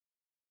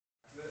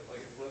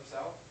flips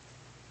out,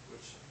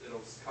 which it'll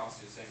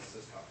cost you the same as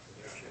this cost.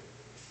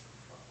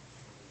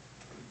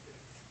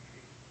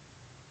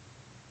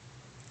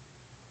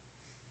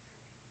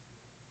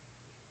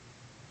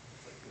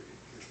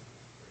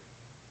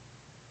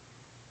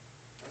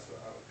 That's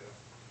what I would go.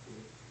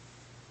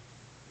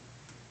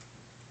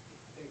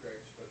 I think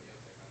Greg should put the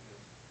intake on his.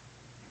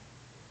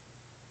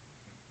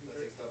 That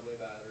takes AA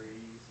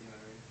batteries, you know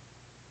what I mean?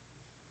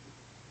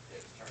 Yeah,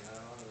 just turn that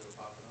on and it'll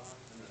pop it on,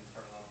 and then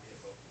turn it off and hit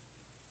both.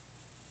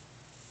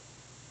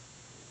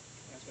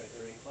 That's right,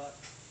 3 o'clock.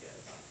 Yeah,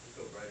 it's on. Just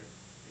go brighter.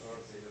 You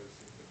can't see those.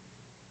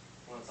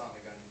 When it's on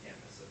the gun, you can't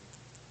miss it.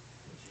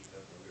 The G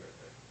will be right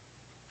there.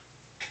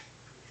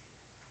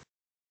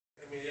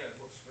 I mean, yeah, it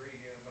looks great,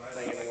 yeah, but I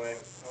Like anyway.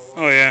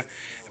 Oh yeah,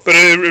 but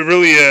it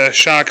really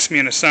shocks me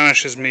and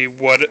astonishes me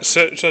what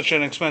such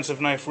an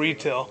expensive knife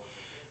retail,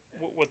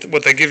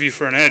 what they give you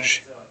for an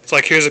edge. It's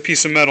like, here's a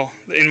piece of metal,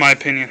 in my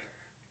opinion.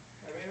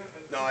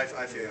 No, I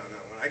feel you on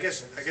that one. I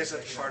guess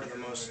that's part of the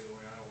most.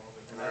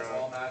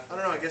 I don't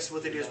know. I guess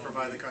what they do is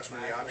provide the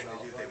customer the option to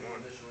do what they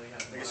want.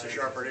 I guess the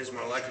sharper it is,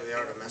 more likely they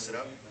are to mess it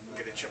up and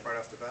get a chip right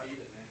off the bat.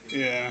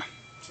 Yeah.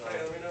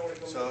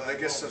 So I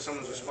guess if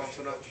someone's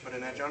responsible enough to put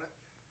an edge on it,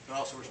 they're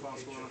also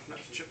responsible enough not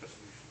to chip it.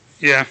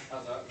 Yeah.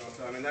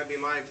 So I mean, that'd be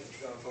my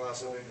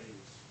philosophy.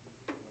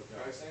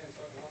 Guy's saying it's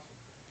fucking awesome.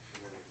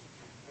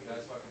 The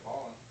guy's fucking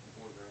balling.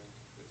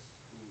 It's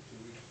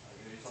 2 weeks.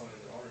 You told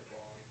me the owner's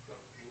balling.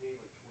 You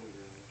need like 20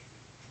 grand.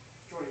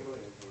 20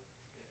 million.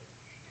 Yeah.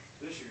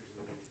 This year's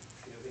gonna be,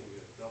 I think you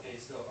get a double. Yeah,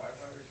 he's still a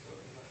firefighter, he's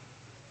still in that.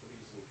 But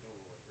he's in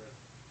trouble like that.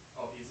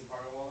 Oh, he's a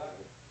part of all that?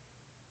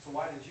 So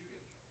why didn't you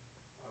get in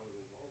trouble? I was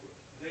involved with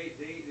it.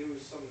 It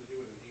was something to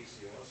do with an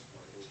ACLS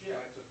part.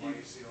 Yeah, I took my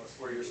ACLS.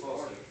 where you're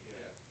supposed to.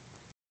 Yeah.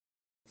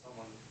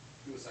 Someone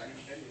do a second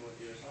opinion with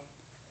you or something?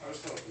 I was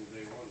telling him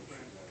day one. That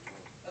should not go.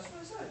 That's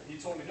what I said. He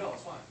told me, no,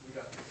 it's fine, we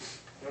got it.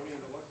 I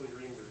mean, luckily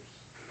Reamers,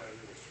 the guy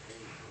did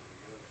explain it to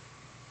me.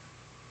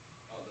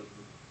 Oh,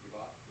 you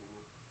bought?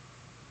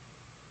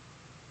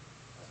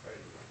 That's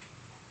crazy, bro.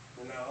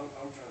 Well, now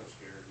I'm kind of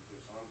scared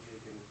because I'm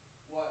taking.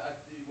 What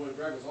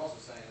Greg was also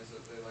saying is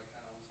that they like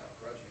kind of almost have a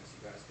grudge against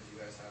you guys because you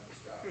guys have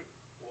this job.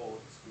 Well,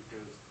 it's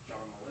because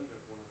John Melinda,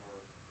 one of our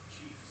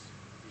chiefs,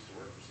 used to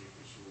work for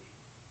Safety Solutions.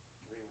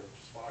 Reamer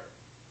just fired.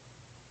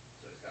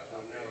 So he's got it So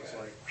out for now you it's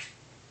guys. like.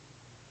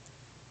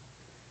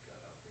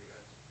 Got it out for you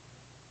guys.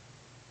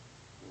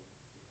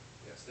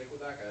 Yeah, stick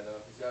with that guy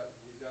though. He's got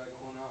it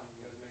going on.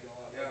 You guys are making a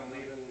lot of Yeah, I'm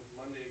money. leaving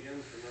Monday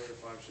again for another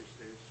 5-6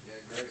 days. Yeah,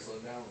 Greg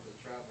slowed down with the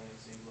traveling, it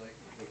seems like.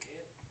 We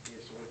can't. He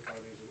has to work 5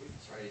 days a week.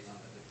 That's right, he's on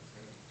that different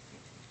schedule.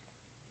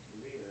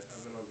 Me,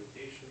 I've been on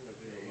vacation. I've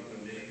been on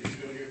You're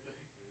doing your thing.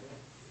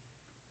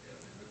 Yeah,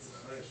 man, that's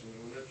nice.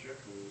 When that check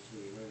comes, it's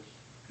really nice.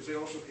 Because they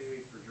also pay me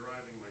for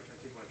driving I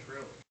take my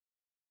trailer.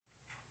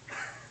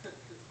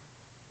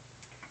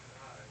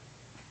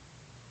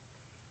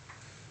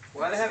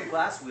 Why do they have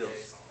glass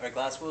wheels? Are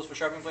glass wheels for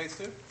sharpening blades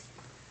too?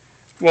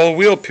 Well,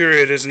 wheel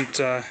period isn't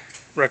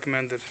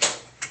recommended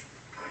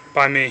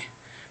by me,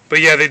 but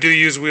yeah, they do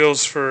use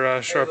wheels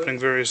for sharpening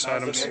various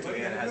items. It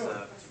has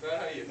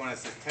one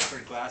has a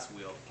tempered glass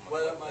wheel.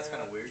 That's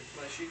kind of weird.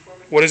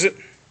 What is it?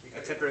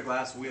 A tempered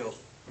glass wheel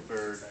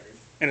for.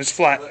 And it's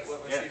flat.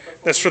 Yeah.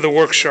 That's for the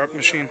work sharp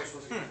machine.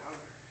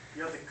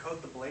 You have to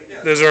coat the blade.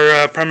 Those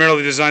are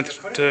primarily designed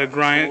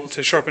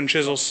to sharpen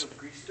chisels.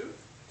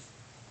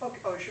 Okay.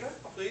 Oh, should I?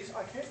 Please?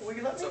 I can't. Will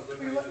you let me?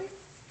 Will you let me?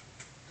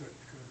 Good.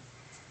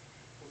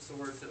 What's the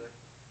word today?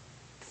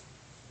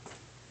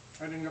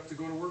 I didn't have to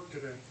go to work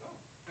today. Oh.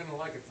 I don't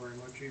like it very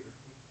much either.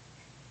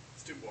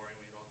 It's too boring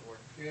when you don't have to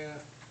work.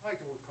 Yeah, I like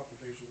to work a couple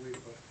days a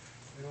week, but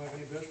I don't have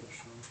any business,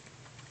 so.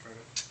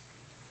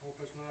 Hope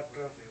it's not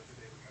gonna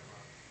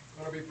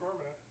be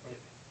permanent,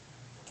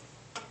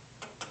 but.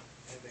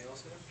 Anything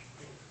else there?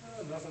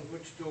 Nothing.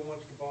 Butch still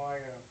wants to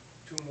buy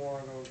 2 more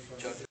of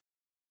those.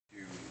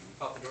 You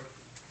Pop the door.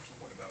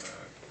 what about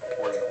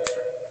ordering a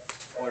holster?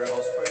 Order a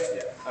holster for you?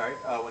 Yeah. All right.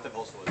 What type of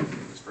holster was it?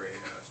 It was for a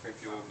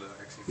Springfield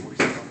XC40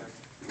 compact.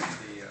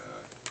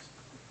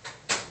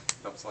 The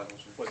double slide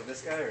holster. Was it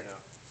this guy or no?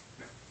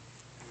 No.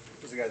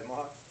 Was the guy's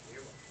mohawk?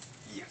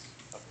 Yes.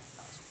 Okay.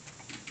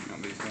 Awesome. You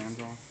want these bands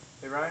off?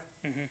 Hey Ryan,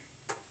 Mm-hmm.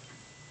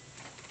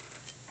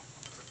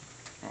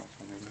 Oh, it's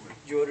on the other way.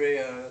 did you order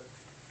a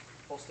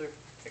holster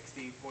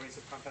XD40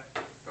 subcompact?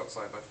 Belt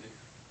slide by feet.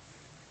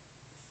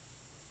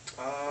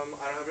 I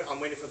don't have it. I'm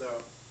waiting for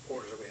the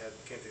orders that we had.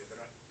 Can't do it.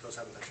 Those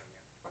haven't touched on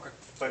yet. Okay.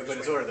 But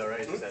it's ordered though,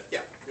 right? You said.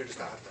 Yeah, you're just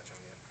not have to touch on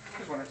yet.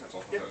 Just wondering if that's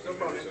all. Yeah, no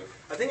problem.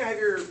 I think I have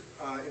your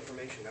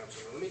information down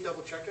somewhere. Let me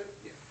double check it.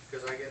 Yeah.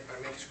 Because I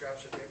make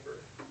scraps of paper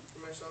for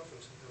myself,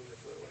 and sometimes I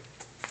throw it away.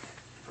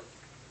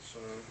 So.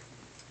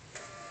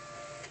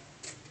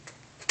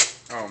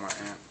 Oh, my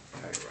aunt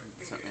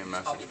sent me a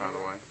message, by the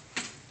way.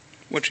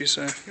 What'd you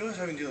say? You always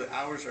having to do it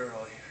hours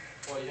early.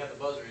 Well, you have the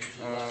buzzer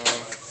usually.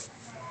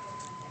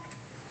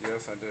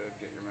 Yes, I did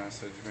get your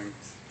message. Been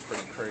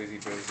pretty crazy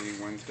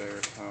busy. Wednesday or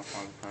tough.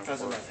 I'll How's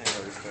the probably work left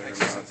hand? Thursday or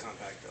Excellent not.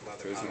 compact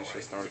leather. Business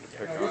just started to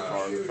pick up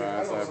hard and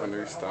fast. I have a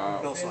new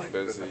stop.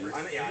 Busy.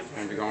 Yeah,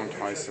 Gonna be going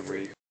twice a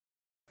week.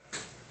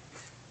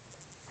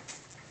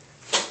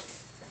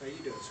 How you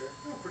doing, sir?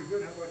 Oh, pretty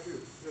good, how about you?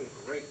 Doing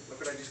great.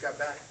 Look what I just got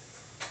back.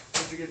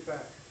 When'd you get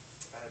back?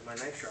 I had my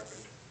knife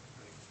sharpened.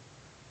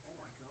 Oh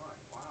my God,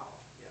 wow.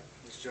 Yeah,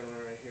 this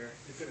gentleman right here.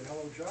 You did a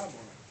hell of a job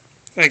on it.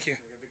 Thank you.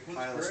 We got a big Looks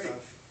pile of great.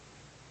 stuff.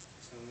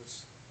 So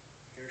it's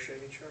hair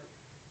shaving sharp.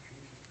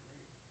 Jesus,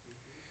 great.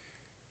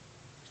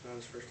 It's not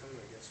his first time,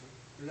 I guess, huh?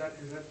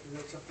 Is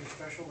that something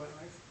special, that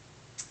knife?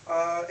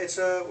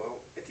 Well,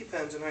 it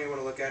depends on how you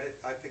want to look at it.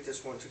 I picked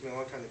this one. It took me a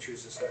long time to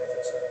choose this knife.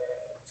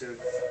 It's a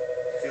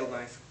field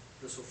knife.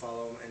 This will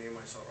follow any of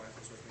my assault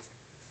rifles with me.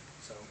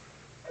 So,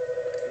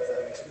 if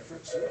that makes a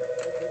difference.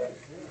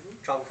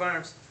 Tropical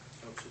Firearms.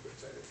 I'm super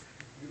excited.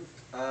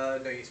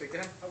 Beautiful. No, you speak to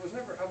him? I was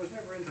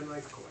never into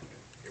knife collecting.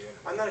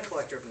 I'm not a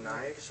collector of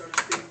knives, so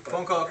to speak, but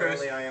Phone call, Chris.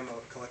 apparently I am a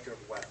collector of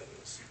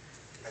weapons.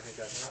 I think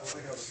that's how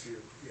I it have a is.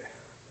 few. Yeah,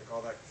 like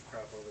all that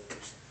crap over there.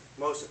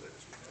 Most of it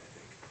is mine, I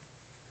think.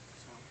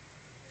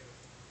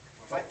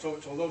 So,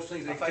 So those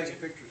things they I'll fight take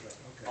you. pictures of,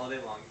 okay. All day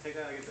long. You take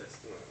that, I get this.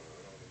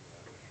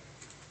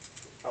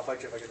 I'll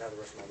fight you if I can have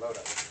the rest of my load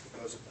out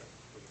because of that.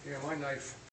 Yeah, my knife